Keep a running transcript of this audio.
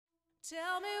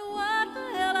Tell me what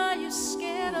the hell are you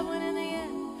scared of when in the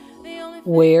end the only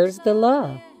Where's the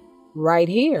love? Right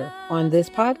here on this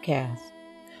podcast.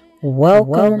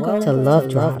 Welcome to Love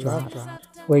Drops,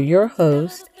 where your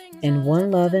hosts and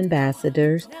One Love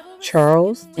ambassadors,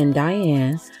 Charles and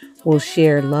Diane, will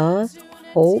share love,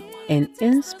 hope, and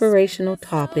inspirational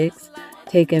topics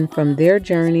taken from their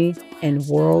journey and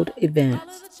world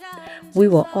events. We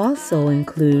will also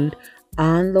include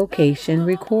on-location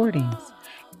recordings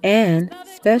and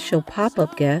special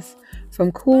pop-up guests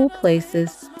from cool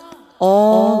places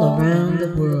all around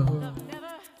the world.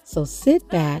 So sit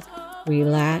back,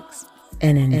 relax,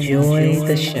 and enjoy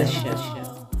the show.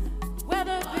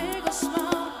 whether big or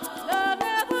small, love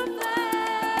never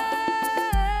fails.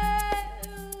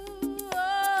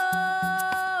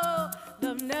 Oh,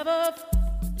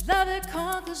 love it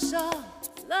conquers all.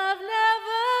 Love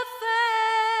never fails.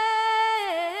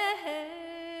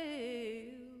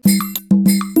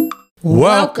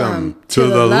 Welcome to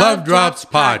the Love Drops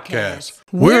Podcast.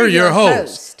 We're your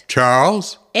hosts,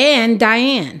 Charles and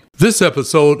Diane. This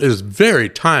episode is very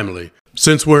timely.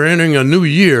 Since we're entering a new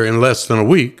year in less than a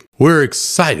week, we're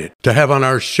excited to have on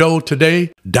our show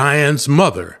today Diane's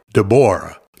mother,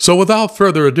 Deborah. So without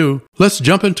further ado, let's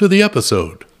jump into the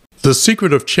episode. The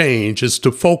secret of change is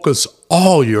to focus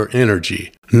all your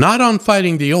energy, not on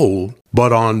fighting the old,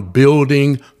 but on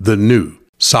building the new.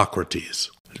 Socrates.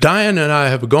 Diane and I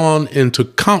have gone into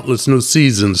countless new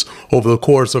seasons over the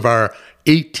course of our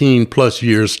 18 plus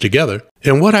years together.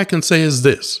 And what I can say is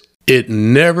this: it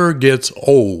never gets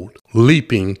old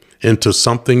leaping into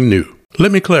something new.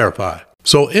 Let me clarify.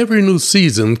 So every new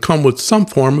season comes with some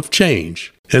form of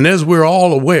change. And as we're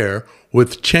all aware,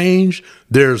 with change,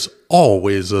 there's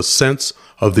always a sense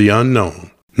of the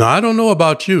unknown. Now, I don't know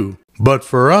about you, but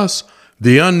for us,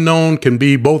 the unknown can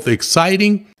be both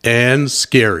exciting and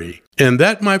scary. And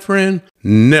that, my friend,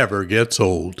 never gets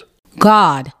old.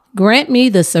 God, grant me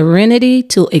the serenity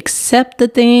to accept the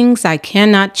things I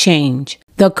cannot change,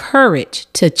 the courage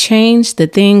to change the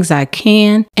things I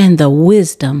can, and the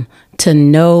wisdom to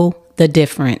know the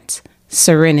difference.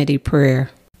 Serenity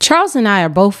prayer. Charles and I are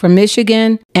both from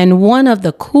Michigan, and one of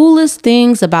the coolest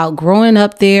things about growing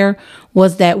up there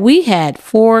was that we had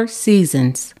 4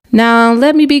 seasons. Now,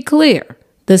 let me be clear.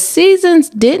 The seasons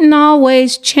didn't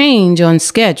always change on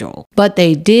schedule, but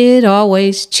they did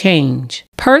always change.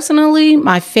 Personally,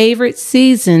 my favorite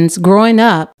seasons growing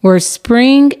up were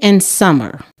spring and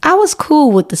summer. I was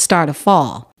cool with the start of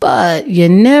fall, but you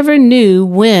never knew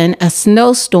when a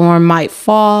snowstorm might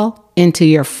fall into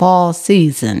your fall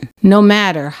season. No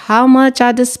matter how much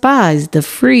I despised the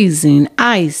freezing,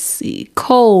 icy,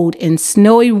 cold, and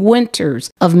snowy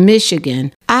winters of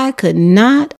Michigan, I could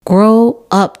not grow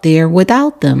up there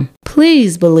without them.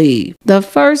 Please believe, the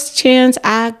first chance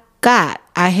I got,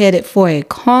 I headed for a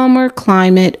calmer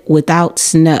climate without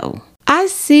snow. I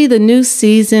see the new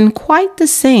season quite the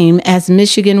same as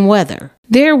Michigan weather.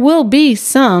 There will be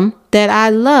some that I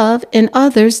love and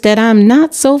others that I'm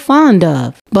not so fond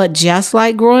of. But just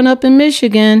like growing up in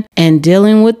Michigan and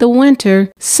dealing with the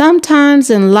winter, sometimes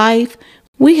in life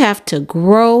we have to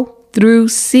grow through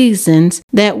seasons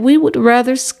that we would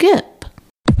rather skip.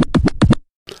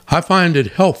 I find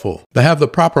it helpful to have the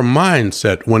proper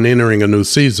mindset when entering a new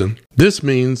season. This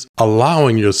means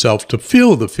allowing yourself to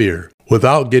feel the fear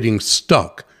without getting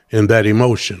stuck in that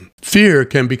emotion. Fear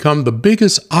can become the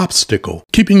biggest obstacle,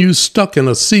 keeping you stuck in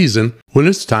a season when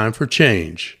it's time for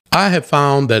change. I have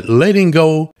found that letting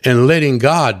go and letting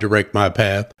God direct my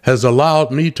path has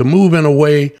allowed me to move in a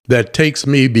way that takes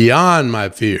me beyond my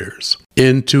fears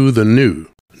into the new.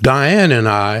 Diane and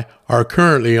I are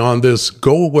currently on this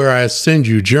Go Where I Send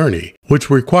You journey, which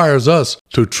requires us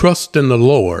to trust in the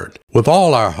Lord with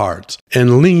all our hearts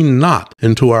and lean not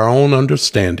into our own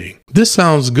understanding. This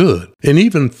sounds good and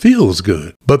even feels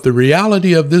good, but the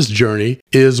reality of this journey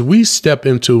is we step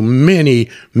into many,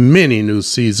 many new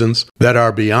seasons that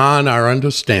are beyond our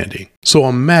understanding. So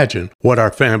imagine what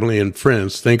our family and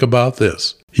friends think about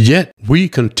this. Yet we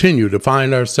continue to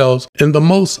find ourselves in the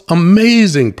most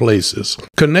amazing places,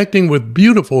 connecting with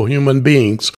beautiful human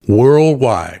beings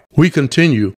worldwide. We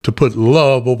continue to put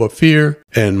love over fear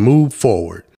and move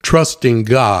forward, trusting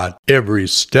God every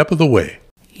step of the way.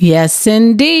 Yes,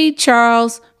 indeed,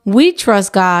 Charles. We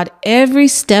trust God every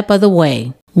step of the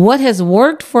way. What has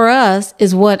worked for us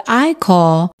is what I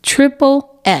call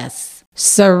triple S.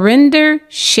 Surrender,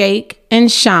 shake, and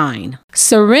shine.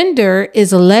 Surrender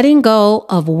is letting go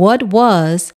of what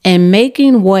was and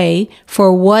making way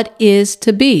for what is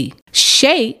to be.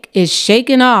 Shake is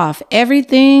shaking off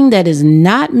everything that is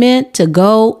not meant to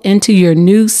go into your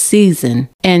new season.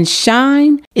 And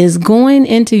shine is going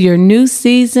into your new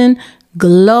season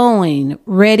glowing,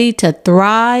 ready to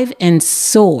thrive and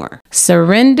soar.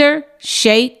 Surrender,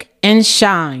 shake, and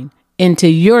shine into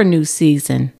your new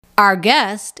season. Our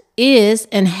guest is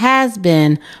and has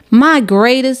been my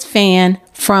greatest fan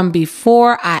from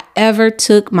before I ever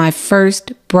took my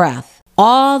first breath.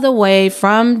 All the way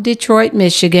from Detroit,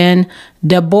 Michigan,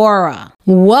 Deborah.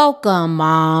 Welcome,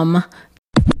 Mom.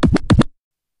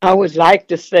 I would like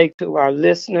to say to our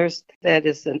listeners that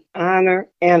it's an honor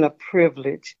and a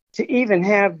privilege to even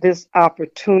have this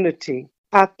opportunity.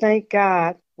 I thank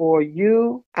God for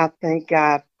you. I thank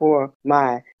God for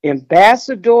my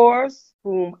ambassadors,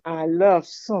 whom I love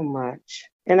so much.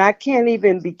 And I can't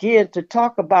even begin to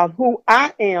talk about who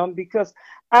I am because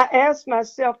I ask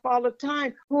myself all the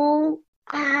time, who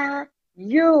are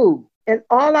you? And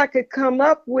all I could come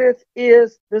up with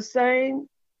is the same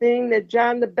thing that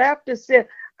John the Baptist said.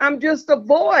 I'm just a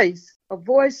voice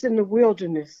in the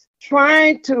wilderness,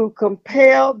 trying to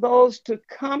compel those to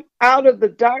come out of the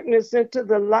darkness into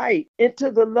the light,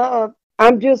 into the love.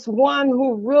 I'm just one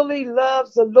who really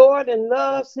loves the Lord and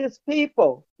loves his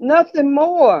people. Nothing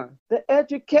more. The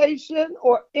education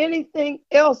or anything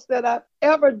else that I've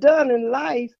ever done in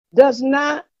life does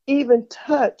not even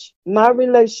touch my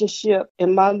relationship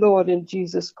in my Lord and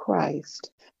Jesus Christ.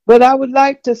 But I would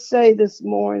like to say this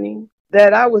morning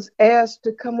that I was asked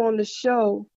to come on the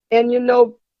show. And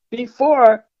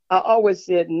before I always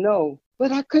said no,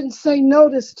 but I couldn't say no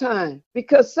this time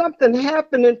because something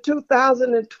happened in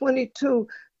 2022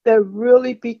 that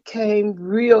really became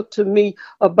real to me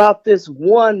about this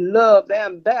one love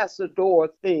ambassador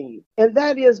thing. And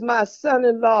that is my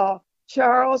son-in-law,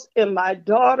 Charles, and my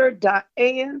daughter,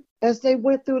 Diane, as they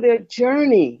went through their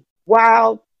journey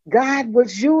while God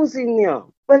was using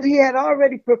them. But he had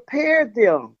already prepared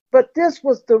them. But this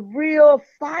was the real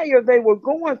fire they were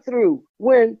going through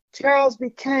when Charles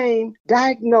became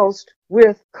diagnosed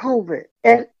with COVID.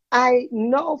 And I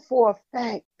know for a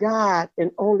fact God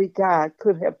and only God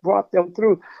could have brought them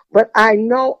through. But I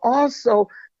know also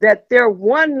that their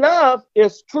one love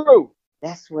is true.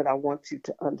 That's what I want you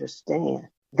to understand.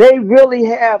 They really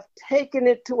have taken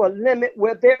it to a limit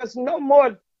where there's no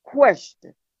more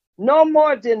question, no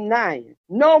more denying,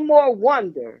 no more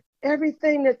wonder.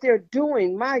 Everything that they're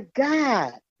doing, my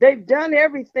God, they've done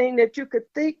everything that you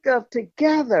could think of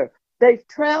together. They've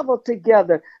traveled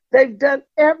together. They've done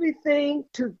everything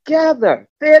together,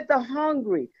 fed the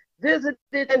hungry, visited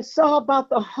and saw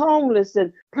about the homeless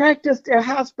and practiced their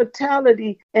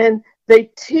hospitality. And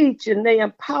they teach and they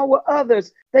empower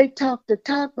others. They talk the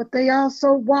talk, but they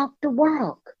also walk the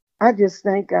walk. I just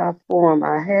thank God for them.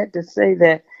 I had to say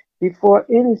that before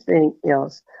anything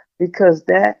else, because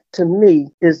that, to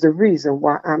me, is the reason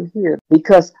why I'm here.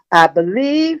 Because I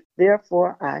believe,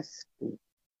 therefore I speak.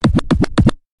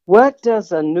 What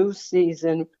does a new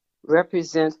season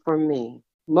represent for me?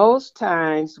 Most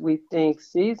times we think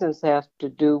seasons have to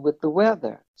do with the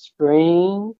weather.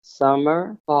 Spring,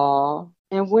 summer, fall,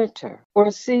 and winter.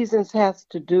 Or seasons has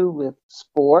to do with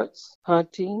sports,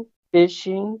 hunting,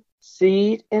 fishing,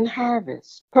 seed and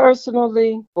harvest.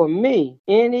 Personally, for me,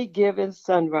 any given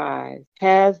sunrise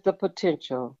has the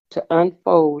potential to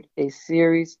unfold a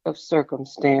series of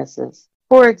circumstances.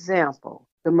 For example,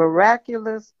 the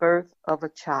miraculous birth of a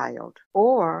child,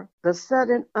 or the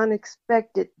sudden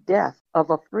unexpected death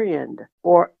of a friend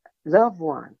or loved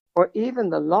one, or even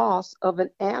the loss of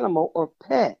an animal or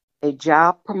pet, a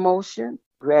job promotion,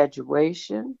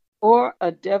 graduation, or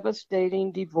a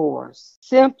devastating divorce.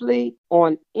 Simply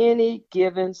on any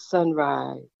given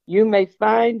sunrise, you may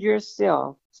find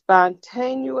yourself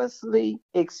spontaneously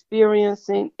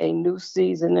experiencing a new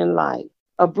season in life,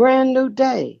 a brand new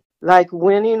day, like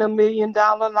winning $1 million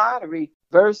lottery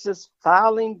versus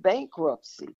filing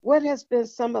bankruptcy. What has been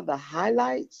some of the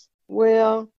highlights?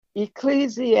 Well,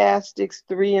 Ecclesiastes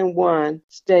 3:1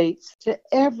 states, to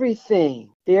everything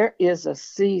there is a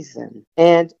season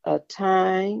and a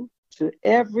time to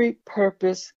every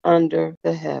purpose under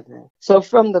the heaven. So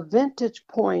from the vantage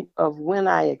point of when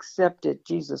I accepted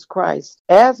Jesus Christ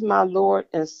as my Lord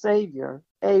and Savior,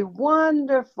 a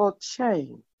wonderful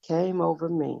change came over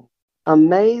me.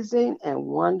 Amazing and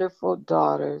wonderful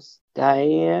daughters,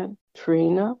 Diane,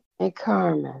 Trina, and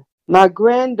Carmen. My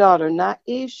granddaughter,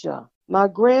 Naisha. My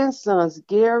grandsons,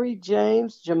 Gary,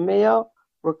 James, Jamel,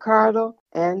 Ricardo,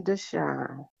 and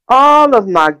Deshaun. All of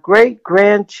my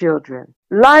great-grandchildren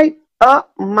light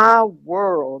up my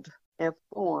world and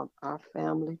form our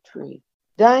family tree.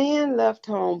 Diane left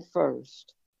home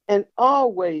first and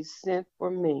always sent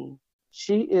for me.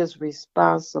 She is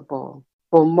responsible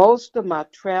for most of my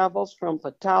travels from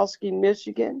Petoskey,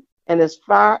 Michigan, and as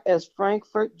far as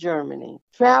Frankfurt, Germany.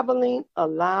 Traveling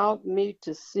allowed me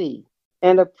to see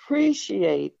and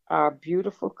appreciate our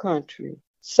beautiful country.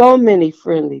 So many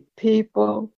friendly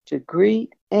people to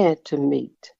greet and to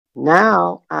meet.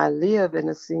 Now I live in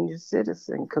a senior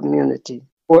citizen community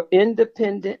for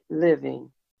independent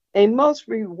living, a most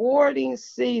rewarding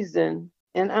season,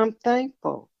 and I'm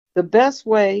thankful. The best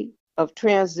way of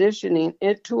transitioning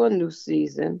into a new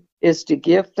season is to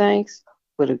give thanks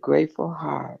with a grateful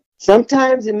heart.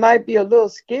 Sometimes it might be a little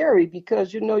scary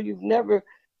because you've never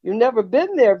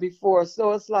been there before.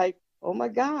 So it's like, oh my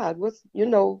God,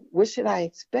 what should I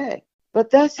expect? But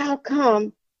that's how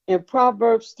come in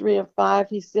Proverbs 3 and 5,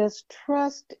 he says,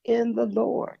 trust in the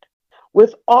Lord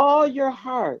with all your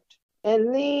heart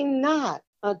and lean not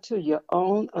unto your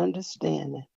own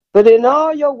understanding. But in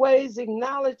all your ways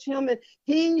acknowledge him, and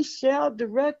he shall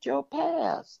direct your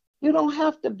paths. You don't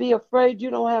have to be afraid. You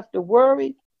don't have to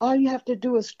worry. All you have to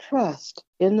do is trust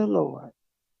in the Lord.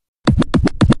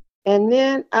 And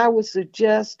then I would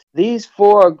suggest these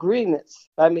 4 agreements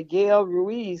by Miguel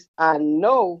Ruiz. I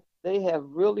know they have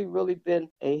really, really been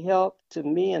a help to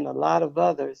me and a lot of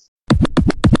others.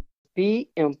 Be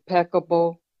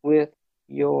impeccable with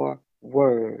your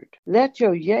word. Let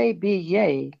your yea be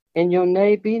yea and your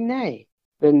nay be nay.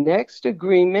 The next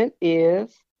agreement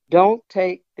is don't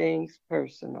take things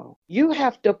personal. You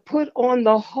have to put on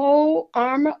the whole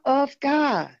armor of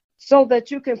God so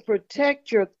that you can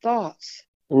protect your thoughts.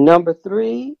 Number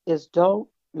 3 is don't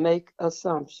make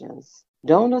assumptions.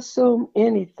 Don't assume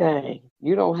anything.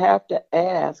 You don't have to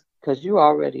ask because you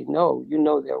already know. You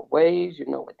know their ways. You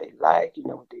know what they like. You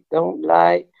know what they don't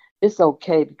like. It's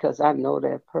okay because I know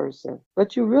that person.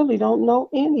 But you really don't know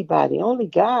anybody. Only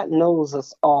God knows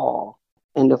us all.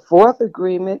 And the 4th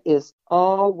agreement is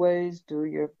always do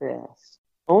your best.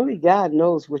 Only God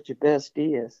knows what your best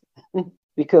is.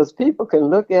 Because people can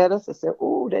look at us and say,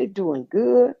 oh, they're doing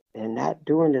good. They're not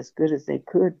doing as good as they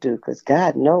could do because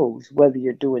God knows whether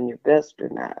you're doing your best or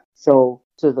not. So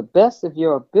to the best of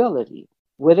your ability,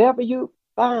 whatever you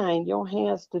find your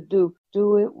hands to do,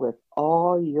 do it with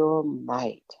all your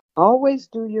might. Always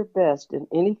do your best in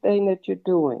anything that you're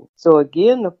doing. So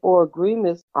again, the 4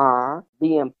 agreements are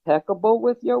be impeccable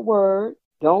with your word.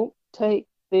 Don't take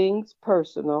things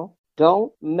personal.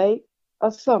 Don't make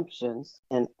assumptions,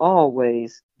 and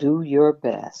always do your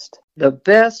best. The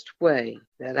best way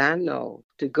that I know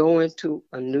to go into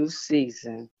a new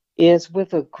season is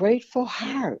with a grateful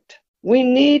heart. We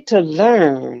need to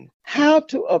learn how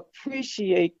to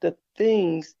appreciate the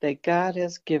things that God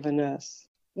has given us.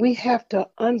 We have to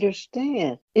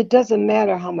understand it doesn't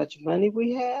matter how much money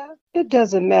we have. It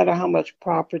doesn't matter how much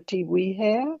property we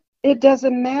have. It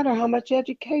doesn't matter how much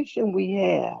education we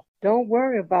have. Don't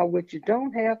worry about what you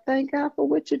don't have. Thank God for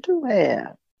what you do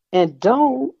have. And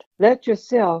don't let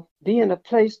yourself be in a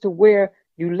place to where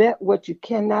you let what you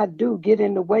cannot do get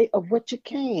in the way of what you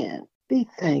can. Be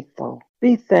thankful.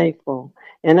 Be thankful.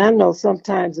 And I know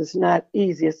sometimes it's not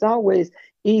easy. It's always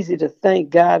easy to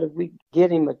thank God if we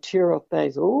getting material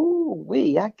things. Oh,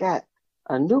 I got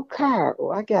a new car,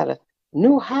 or I got a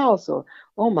new house, or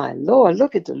oh my Lord,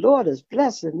 look at the Lord is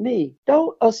blessing me.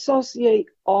 Don't associate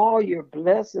all your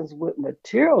blessings with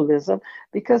materialism,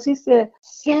 because he said,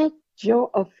 set your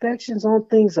affections on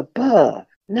things above,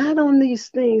 not on these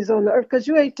things on the earth, because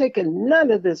you ain't taking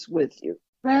none of this with you.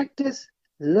 Practice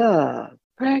love.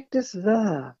 Practice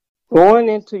love. Going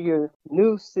into your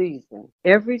new season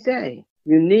every day,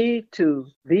 you need to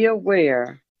be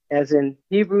aware. As in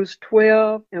Hebrews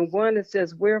 12 and 1, it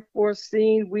says, wherefore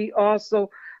seeing we also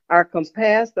are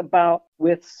compassed about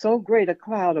with so great a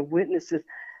cloud of witnesses,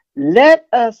 let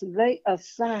us lay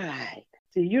aside.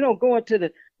 See, you don't go into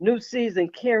the new season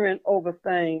carrying over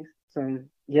things from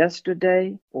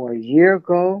yesterday or a year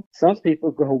ago. Some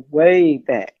people go way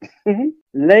back.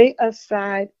 Lay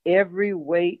aside every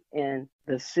weight and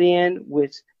the sin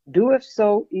which doeth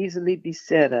so easily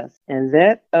beset us, and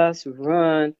let us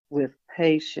run with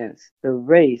patience the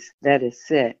race that is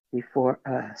set before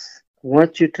us. I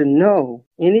want you to know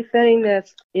anything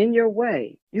that's in your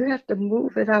way, you have to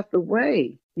move it out the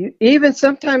way. Even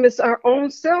sometimes it's our own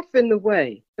self in the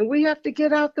way, and we have to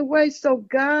get out the way so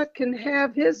God can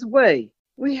have his way.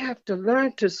 We have to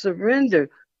learn to surrender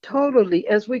totally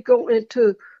as we go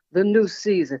into the new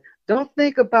season. Don't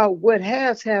think about what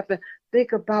has happened.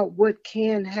 Think about what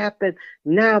can happen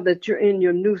now that you're in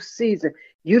your new season.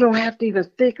 You don't have to even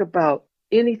think about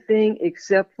anything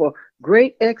except for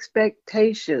great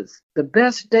expectations. The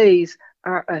best days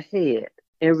are ahead.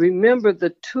 And remember the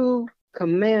 2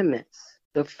 commandments.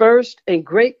 The first and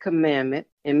great commandment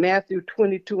in Matthew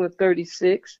 22 and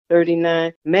 36,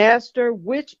 39, Master,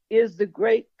 which is the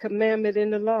great commandment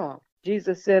in the law?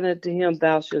 Jesus said unto him,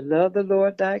 thou shalt love the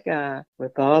Lord thy God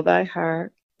with all thy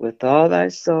heart, with all thy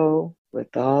soul,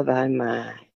 with all thy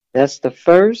mind. That's the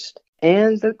first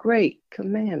and the great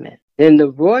commandment. Then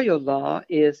the royal law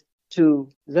is to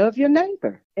love your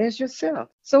neighbor as yourself.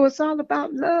 So it's all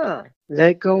about love.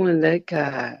 Let go and let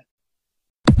God.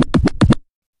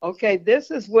 Okay,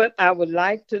 this is what I would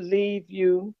like to leave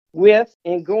you with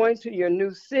in going to your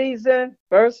new season.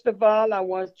 First of all, I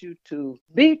want you to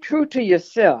be true to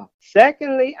yourself.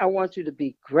 Secondly, I want you to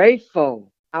be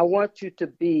grateful. I want you to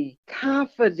be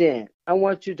confident. I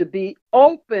want you to be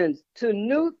open to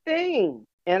new things.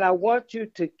 And I want you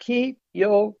to keep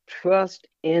your trust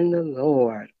in the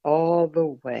Lord all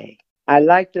the way. I'd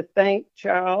like to thank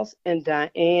Charles and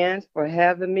Diane for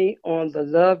having me on the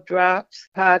Love Drops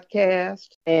podcast.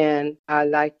 And I'd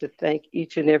like to thank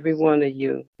each and every one of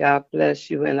you. God bless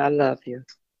you, and I love you.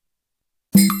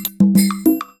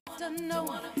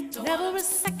 Never a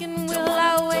second will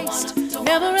I waste.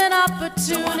 Never an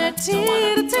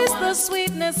opportunity to taste the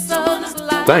sweetness of this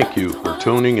life. Thank you for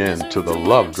tuning in to the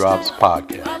Love Drops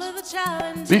podcast.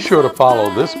 Be sure to follow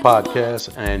this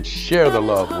podcast and share the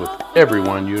love with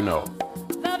everyone you know.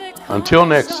 Until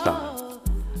next time,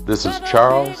 this is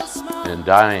Charles and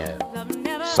Diane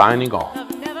signing off.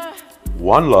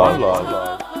 One love.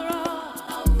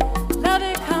 Love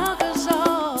it conquers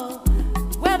all,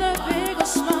 whether big or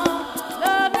small.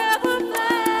 Love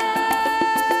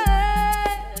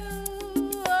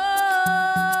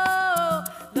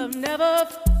never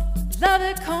fails. Love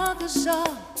it conquers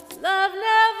all. Love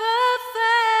never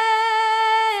fails.